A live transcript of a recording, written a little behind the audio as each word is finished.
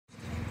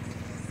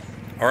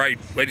All right,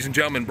 ladies and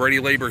gentlemen, Brady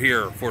Laber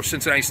here for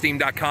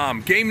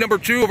CincinnatiSteam.com. Game number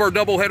 2 of our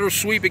doubleheader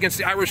sweep against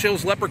the Irish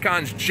Hills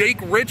Leprechauns. Jake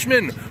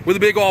Richmond with a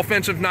big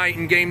offensive night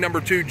in game number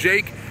 2.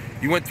 Jake,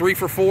 you went 3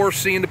 for 4,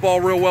 seeing the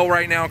ball real well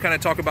right now. Kind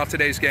of talk about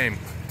today's game.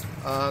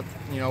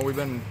 We've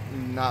been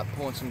not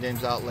pulling some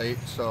games out late,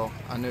 so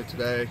I knew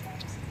today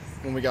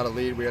when we got a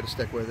lead, we had to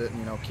stick with it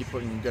and, keep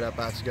putting good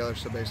at-bats together.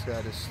 So basically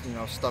I just,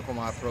 stuck with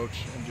my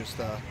approach and just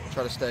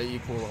try to stay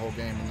equal the whole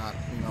game and not,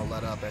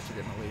 let up after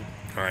getting the lead.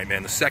 All right,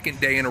 man, the second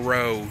day in a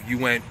row, you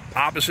went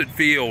opposite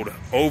field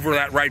over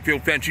that right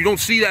field fence. You don't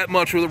see that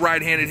much with a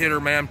right-handed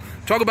hitter, man.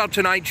 Talk about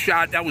tonight's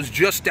shot. That was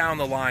just down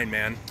the line,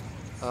 man.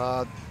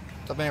 I've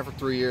been here for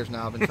 3 years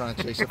now. I've been trying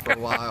to chase it for a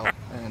while.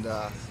 And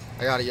I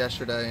got it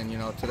yesterday, and,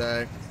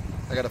 today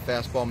I got a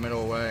fastball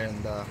middle away,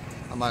 and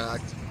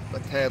a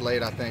tad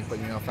late, I think, but,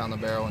 found the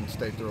barrel and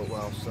stayed through it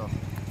well. So. All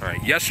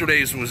right,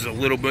 yesterday's was a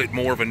little bit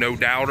more of a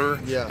no-doubter.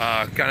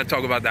 Yeah. Kind of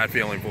talk about that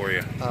feeling for you.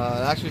 It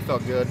actually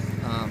felt good.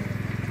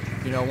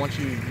 Once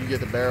you get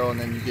the barrel and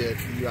then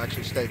you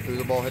actually stay through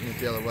the ball, hitting it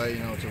the other way,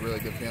 it's a really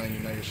good feeling.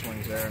 Your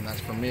swing's there, and that's,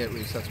 for me at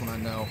least, that's when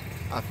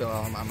I feel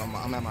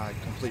I'm at my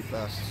complete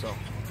best. So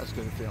that's a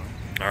good feeling.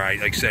 All right,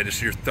 like I said, this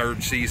is your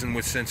 3rd season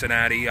with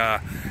Cincinnati.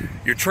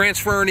 You're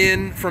transferring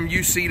in from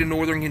UC to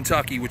Northern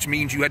Kentucky, which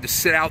means you had to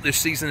sit out this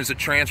season as a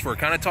transfer.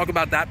 Kind of talk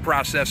about that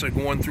process of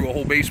going through a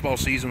whole baseball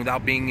season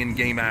without being in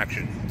game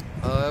action.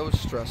 It was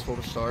stressful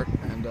to start,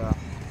 and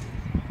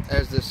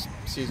as this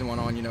season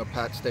went on,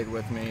 Pat stayed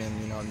with me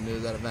and, knew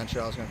that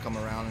eventually I was going to come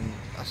around. And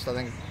I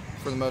think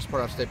for the most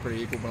part I've stayed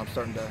pretty equal, but I'm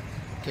starting to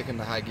kick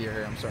into high gear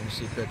here. I'm starting to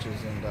see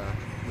pitches and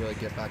really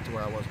get back to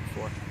where I was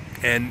before.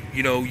 And,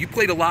 you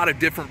played a lot of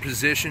different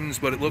positions,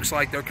 but it looks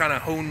like they're kind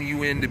of honing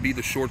you in to be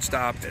the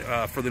shortstop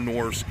for the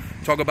Norse.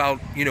 Talk about,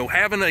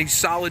 having a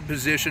solid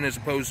position as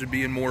opposed to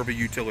being more of a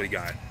utility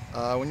guy.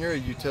 When you're a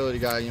utility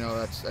guy,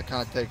 that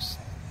kind of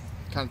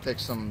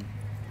takes some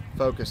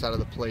focus out of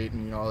the plate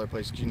and, other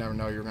places. You never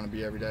know you're going to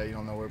be every day. You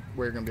don't know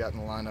where you're going to be at in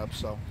the lineup.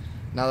 So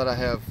now that I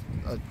have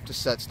a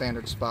set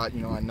standard spot,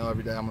 I know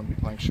every day I'm going to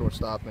be playing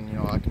shortstop and,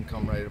 I can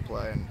come ready to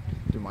play and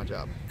do my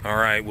job. All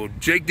right, well,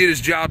 Jake did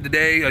his job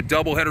today, a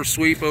doubleheader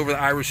sweep over the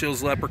Irish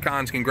Hills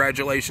Leprechauns.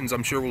 Congratulations.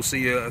 I'm sure we'll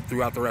see you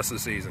throughout the rest of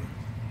the season.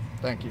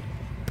 Thank you.